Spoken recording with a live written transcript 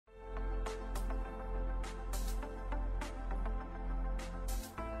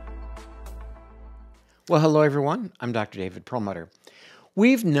Well, hello everyone. I'm Dr. David Perlmutter.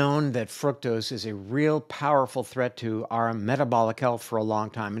 We've known that fructose is a real powerful threat to our metabolic health for a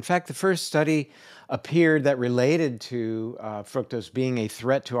long time. In fact, the first study appeared that related to fructose being a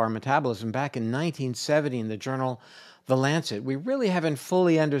threat to our metabolism back in 1970 in the journal The Lancet. We really haven't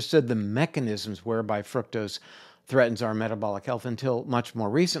fully understood the mechanisms whereby fructose threatens our metabolic health until much more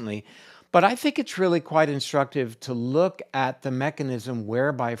recently. But I think it's really quite instructive to look at the mechanism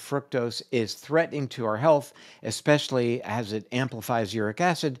whereby fructose is threatening to our health, especially as it amplifies uric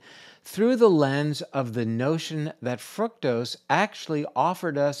acid, through the lens of the notion that fructose actually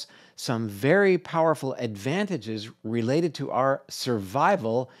offered us some very powerful advantages related to our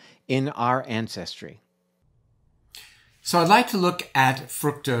survival in our ancestry. So I'd like to look at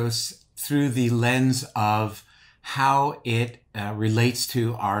fructose through the lens of how it relates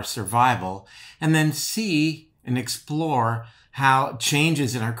to our survival, and then see and explore how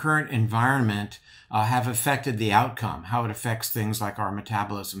changes in our current environment have affected the outcome, how it affects things like our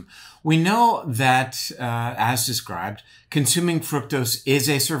metabolism. We know that, as described, consuming fructose is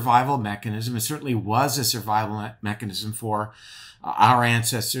a survival mechanism. It certainly was a survival mechanism for our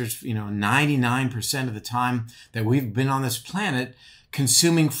ancestors. 99% of the time that we've been on this planet,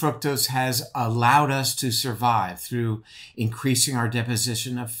 consuming fructose has allowed us to survive through increasing our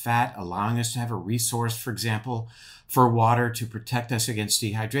deposition of fat, allowing us to have a resource, for example, for water to protect us against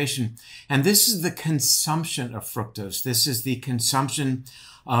dehydration. And this is the consumption of fructose. This is the consumption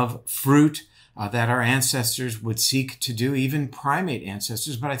of fruit that our ancestors would seek to do, even primate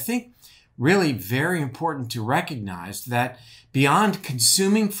ancestors. But I think really very important to recognize that beyond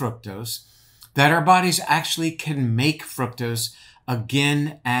consuming fructose, that our bodies actually can make fructose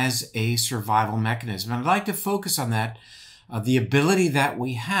again as a survival mechanism. And I'd like to focus on that, the ability that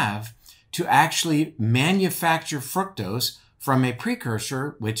we have to actually manufacture fructose from a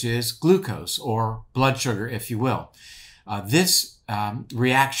precursor, which is glucose or blood sugar, if you will. This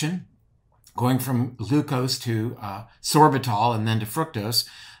reaction, going from glucose to sorbitol and then to fructose,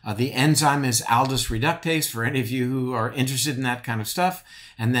 the enzyme is aldose reductase for any of you who are interested in that kind of stuff,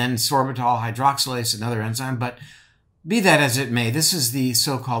 and then sorbitol hydroxylase, another enzyme. But be that as it may, this is the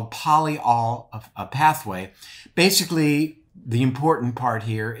so-called polyol pathway. Basically, the important part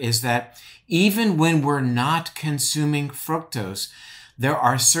here is that even when we're not consuming fructose, there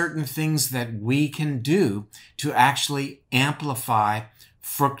are certain things that we can do to actually amplify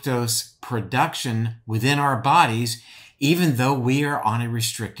fructose production within our bodies, even though we are on a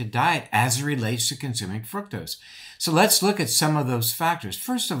restricted diet as it relates to consuming fructose. So let's look at some of those factors.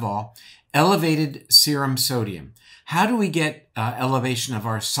 First of all, elevated serum sodium. How do we get elevation of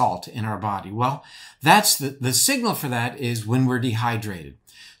our salt in our body? Well, that's the signal for that is when we're dehydrated.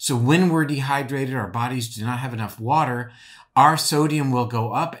 So when we're dehydrated, our bodies do not have enough water, our sodium will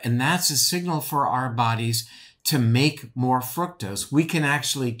go up, and that's a signal for our bodies to make more fructose. We can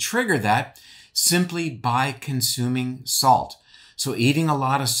actually trigger that simply by consuming salt. So eating a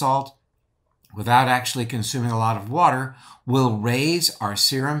lot of salt without actually consuming a lot of water will raise our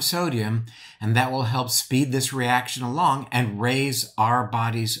serum sodium, and that will help speed this reaction along and raise our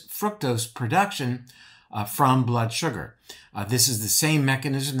body's fructose production from blood sugar. This is the same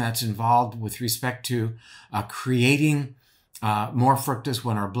mechanism that's involved with respect to creating more fructose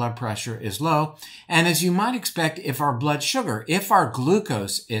when our blood pressure is low. And as you might expect, if our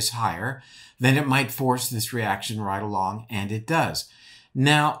glucose is higher, then it might force this reaction right along, and it does.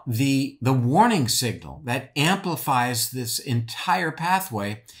 Now, the warning signal that amplifies this entire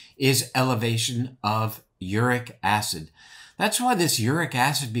pathway is elevation of uric acid. That's why this uric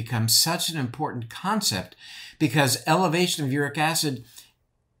acid becomes such an important concept, because elevation of uric acid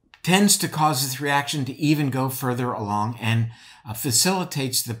tends to cause this reaction to even go further along and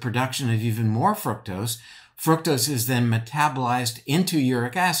facilitates the production of even more fructose. Fructose is then metabolized into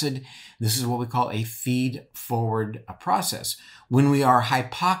uric acid. This is what we call a feed-forward process. When we are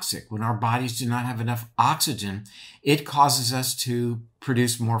hypoxic, when our bodies do not have enough oxygen, it causes us to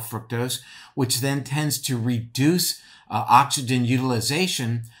produce more fructose, which then tends to reduce oxygen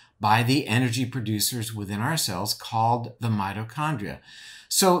utilization by the energy producers within our cells called the mitochondria.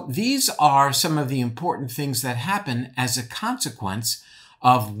 So these are some of the important things that happen as a consequence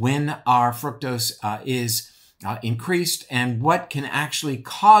of when our fructose is increased and what can actually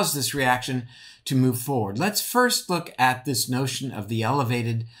cause this reaction to move forward. Let's first look at this notion of the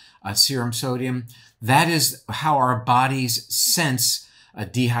elevated serum sodium. That is how our bodies sense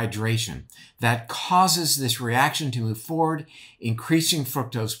dehydration. That causes this reaction to move forward, increasing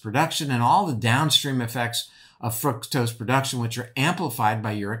fructose production and all the downstream effects of fructose production, which are amplified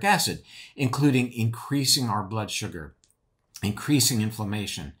by uric acid, including increasing our blood sugar. increasing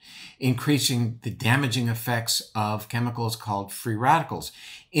inflammation, increasing the damaging effects of chemicals called free radicals,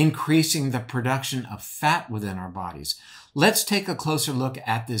 increasing the production of fat within our bodies. Let's take a closer look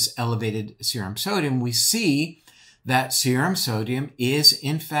at this elevated serum sodium. We see that serum sodium is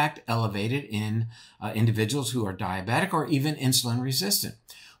in fact elevated in individuals who are diabetic or even insulin resistant.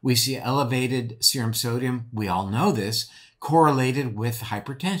 We see elevated serum sodium, we all know this, correlated with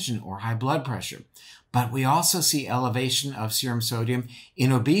hypertension or high blood pressure. But we also see elevation of serum sodium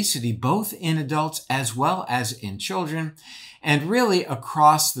in obesity, both in adults as well as in children, and really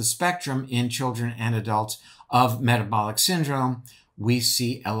across the spectrum in children and adults of metabolic syndrome, we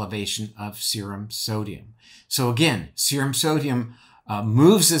see elevation of serum sodium. So again, serum sodium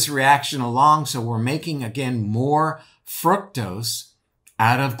moves this reaction along, so we're making, again, more fructose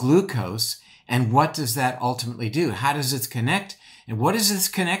out of glucose. And what does that ultimately do? How does it connect? And what is this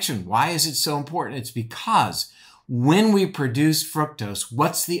connection? Why is it so important? It's because when we produce fructose,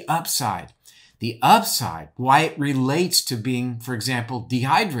 what's the upside? The upside, why it relates to being, for example,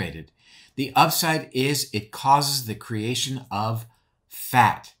 dehydrated. The upside is it causes the creation of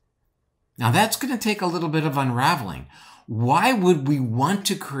fat. Now that's going to take a little bit of unraveling. Why would we want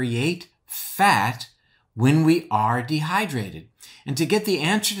to create fat when we are dehydrated? And to get the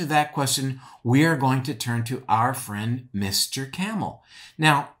answer to that question, we are going to turn to our friend, Mr. Camel.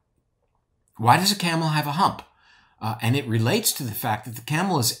 Now, why does a camel have a hump? And it relates to the fact that the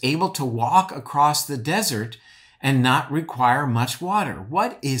camel is able to walk across the desert and not require much water.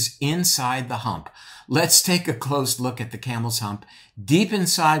 What is inside the hump? Let's take a close look at the camel's hump. Deep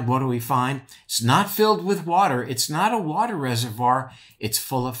inside, what do we find? It's not filled with water. It's not a water reservoir. It's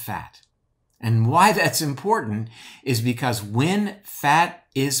full of fat. And why that's important is because when fat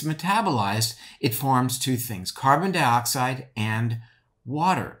is metabolized, it forms two things, carbon dioxide and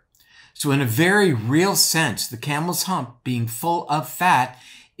water. So in a very real sense, the camel's hump being full of fat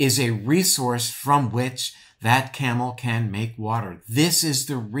is a resource from which that camel can make water. This is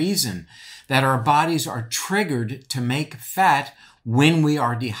the reason that our bodies are triggered to make fat when we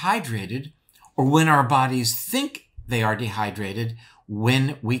are dehydrated, or when our bodies think they are dehydrated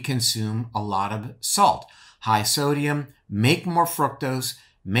when we consume a lot of salt. High sodium, make more fructose,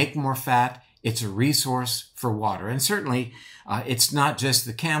 make more fat. It's a resource for water. And certainly it's not just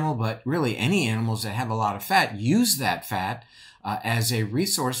the camel, but really any animals that have a lot of fat use that fat as a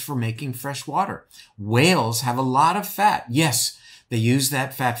resource for making fresh water. Whales have a lot of fat. Yes, they use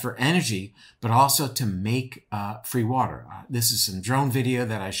that fat for energy, but also to make free water. This is some drone video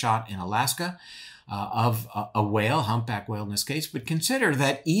that I shot in Alaska of a whale, humpback whale in this case. But consider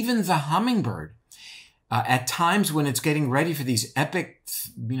that even the hummingbird, at times when it's getting ready for these epic,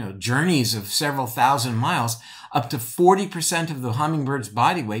 journeys of several thousand miles, up to 40% of the hummingbird's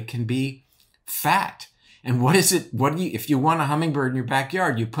body weight can be fat. And what is it? If you want a hummingbird in your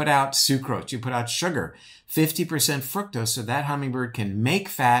backyard, you put out sucrose, you put out sugar, 50% fructose, so that hummingbird can make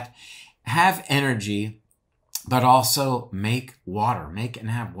fat, have energy, but also make water, make and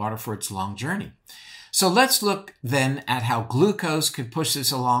have water for its long journey. So let's look then at how glucose could push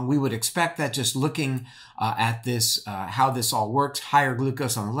this along. We would expect that just looking at this, how this all works, higher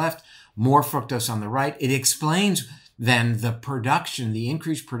glucose on the left, more fructose on the right. It explains then the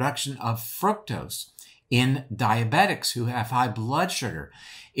increased production of fructose in diabetics who have high blood sugar.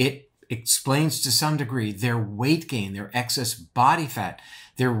 It explains to some degree their weight gain, their excess body fat,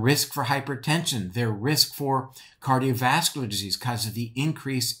 their risk for hypertension, their risk for cardiovascular disease because of the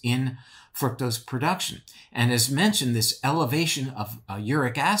increase in fructose production. And as mentioned, this elevation of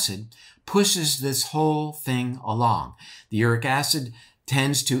uric acid pushes this whole thing along. The uric acid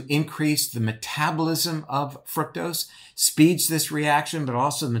tends to increase the metabolism of fructose, speeds this reaction, but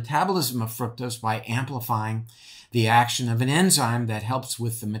also the metabolism of fructose by amplifying the action of an enzyme that helps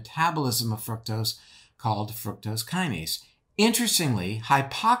with the metabolism of fructose called fructose kinase. Interestingly,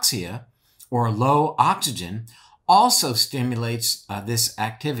 hypoxia, or low oxygen, also stimulates this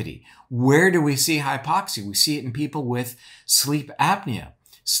activity. Where do we see hypoxia? We see it in people with sleep apnea.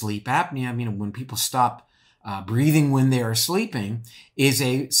 Sleep apnea, when people stop breathing when they are sleeping, is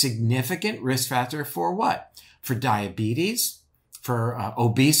a significant risk factor for what? For diabetes, for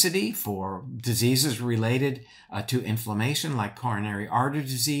obesity, for diseases related to inflammation like coronary artery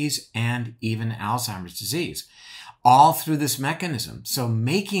disease and even Alzheimer's disease. All through this mechanism. So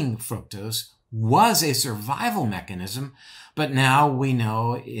making fructose was a survival mechanism, but now we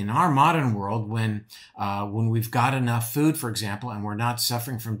know in our modern world when we've got enough food, for example, and we're not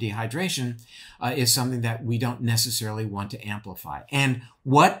suffering from dehydration, is something that we don't necessarily want to amplify. And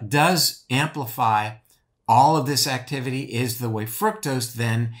what does amplify all of this activity is the way fructose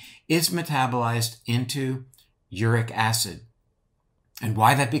then is metabolized into uric acid. And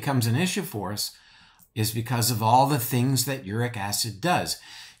why that becomes an issue for us is because of all the things that uric acid does.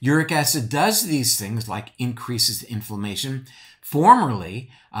 Uric acid does these things like increases inflammation,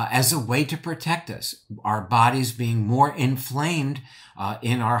 formerly as a way to protect us. Our bodies being more inflamed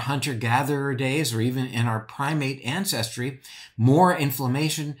in our hunter-gatherer days or even in our primate ancestry, more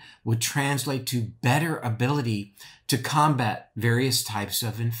inflammation would translate to better ability to combat various types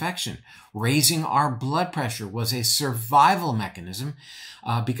of infection. Raising our blood pressure was a survival mechanism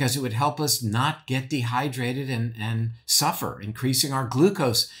because it would help us not get dehydrated and suffer, increasing our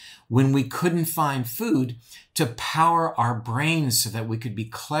glucose when we couldn't find food to power our brains so that we could be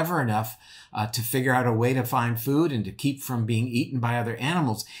clever enough to figure out a way to find food and to keep from being eaten by other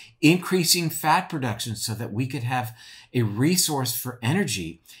animals, increasing fat production so that we could have a resource for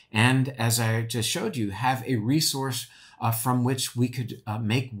energy. And as I just showed you, have a resource from which we could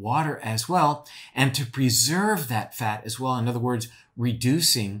make water as well, and to preserve that fat as well. In other words,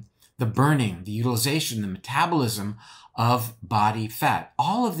 reducing the burning, the utilization, the metabolism of body fat.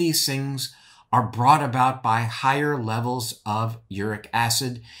 All of these things are brought about by higher levels of uric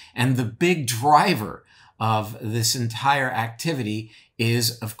acid. And the big driver of this entire activity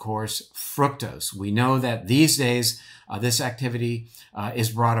is, of course, fructose. We know that these days, this activity is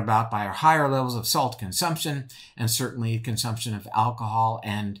brought about by our higher levels of salt consumption and certainly consumption of alcohol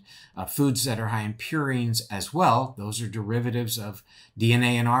and foods that are high in purines as well. Those are derivatives of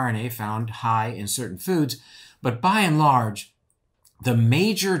DNA and RNA found high in certain foods. But by and large, the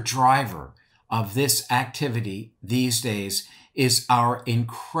major driver of this activity these days is our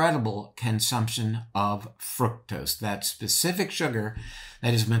incredible consumption of fructose, that specific sugar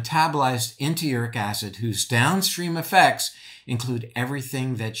that is metabolized into uric acid, whose downstream effects include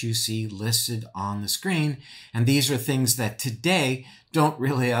everything that you see listed on the screen. And these are things that today don't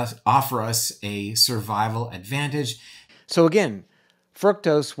really offer us a survival advantage. So again,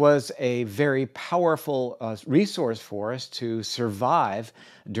 fructose was a very powerful resource for us to survive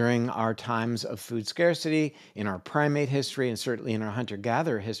during our times of food scarcity, in our primate history, and certainly in our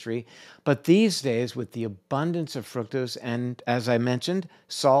hunter-gatherer history. But these days, with the abundance of fructose and, as I mentioned,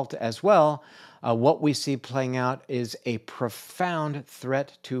 salt as well, what we see playing out is a profound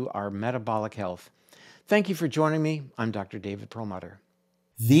threat to our metabolic health. Thank you for joining me. I'm Dr. David Perlmutter.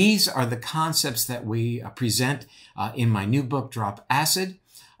 These are the concepts that we present in my new book, Drop Acid,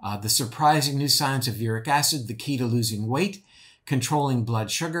 The Surprising New Science of Uric Acid, The Key to Losing Weight, Controlling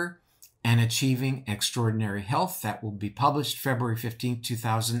Blood Sugar, and Achieving Extraordinary Health. That will be published February 15,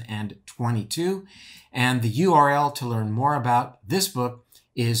 2022. And the URL to learn more about this book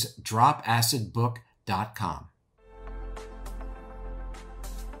is dropacidbook.com.